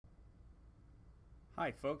Hi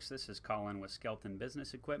folks, this is Colin with Skelton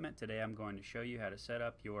Business Equipment. Today I'm going to show you how to set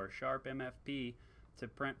up your Sharp MFP to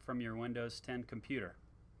print from your Windows 10 computer.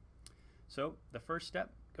 So the first step,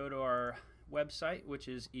 go to our website, which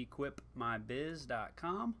is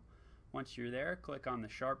equipmybiz.com. Once you're there, click on the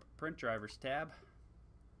Sharp Print Drivers tab.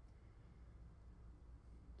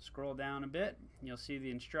 Scroll down a bit, you'll see the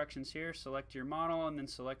instructions here. Select your model and then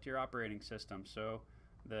select your operating system. So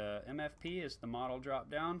the MFP is the model drop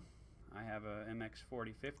down. I have a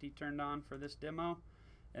MX4050 turned on for this demo,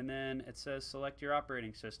 and then it says select your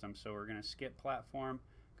operating system. So we're going to skip platform,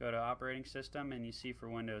 go to operating system, and you see for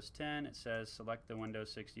Windows 10 it says select the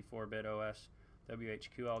Windows 64-bit OS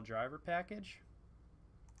WHQL driver package.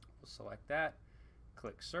 We'll select that,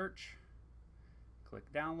 click search, click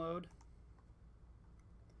download,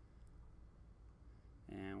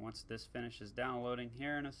 and once this finishes downloading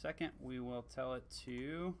here in a second, we will tell it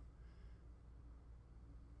to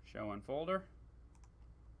show in folder.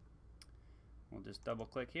 We'll just double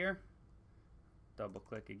click here, double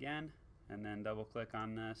click again, and then double click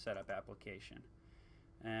on the setup application.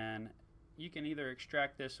 And you can either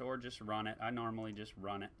extract this or just run it. I normally just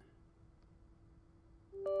run it.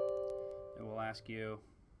 It will ask you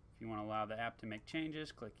if you want to allow the app to make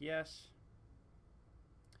changes. Click yes.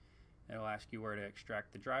 It'll ask you where to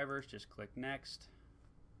extract the drivers. Just click next.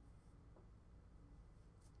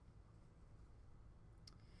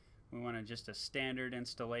 We want just a standard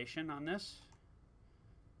installation on this.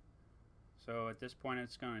 So at this point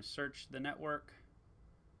it's going to search the network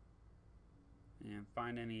and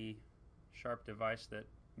find any Sharp device that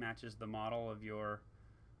matches the model of your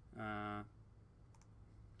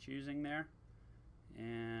choosing there.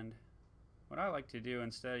 And what I like to do,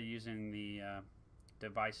 instead of using the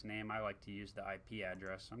device name, I like to use the IP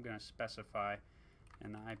address. So I'm going to specify,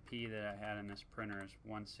 and the IP that I had in this printer is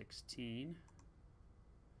 116.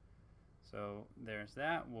 So there's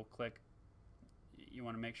that. We'll click, you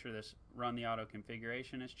want to make sure this run the auto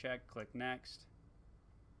configuration is checked. Click next.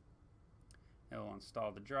 It will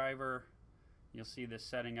install the driver. You'll see the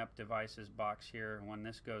setting up devices box here. When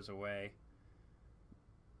this goes away,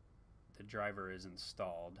 the driver is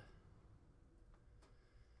installed.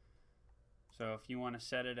 So if you want to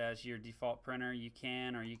set it as your default printer, you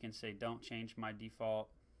can, or you can say don't change my default.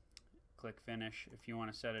 Click finish. If you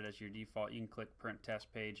want to set it as your default, you can click print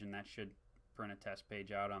test page, and that should print a test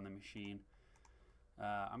page out on the machine.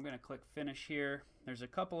 I'm going to click finish here. There's a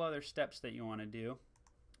couple other steps that you want to do,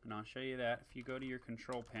 and I'll show you that. If you go to your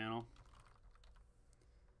control panel,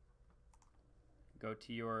 go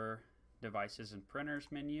to your devices and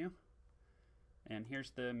printers menu, and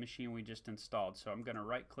here's the machine we just installed. So I'm going to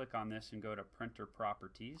right click on this and go to printer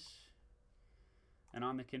properties, and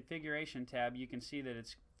on the configuration tab you can see that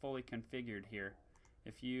it's fully configured here.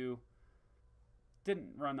 If you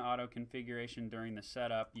didn't run the auto configuration during the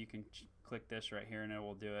setup, you can click this right here and it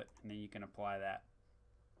will do it, and then you can apply that.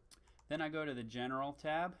 Then I go to the General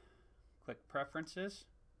tab, click Preferences,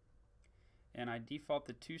 and I default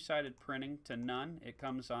the two-sided printing to none. It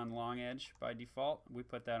comes on long edge by default. We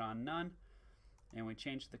put that on none, and we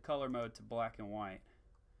change the color mode to black and white,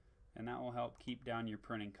 and that will help keep down your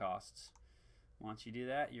printing costs. Once you do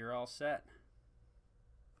that, you're all set.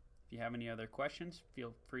 If you have any other questions,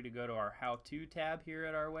 feel free to go to our How-To tab here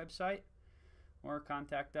at our website, or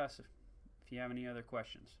contact us if you have any other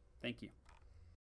questions. Thank you.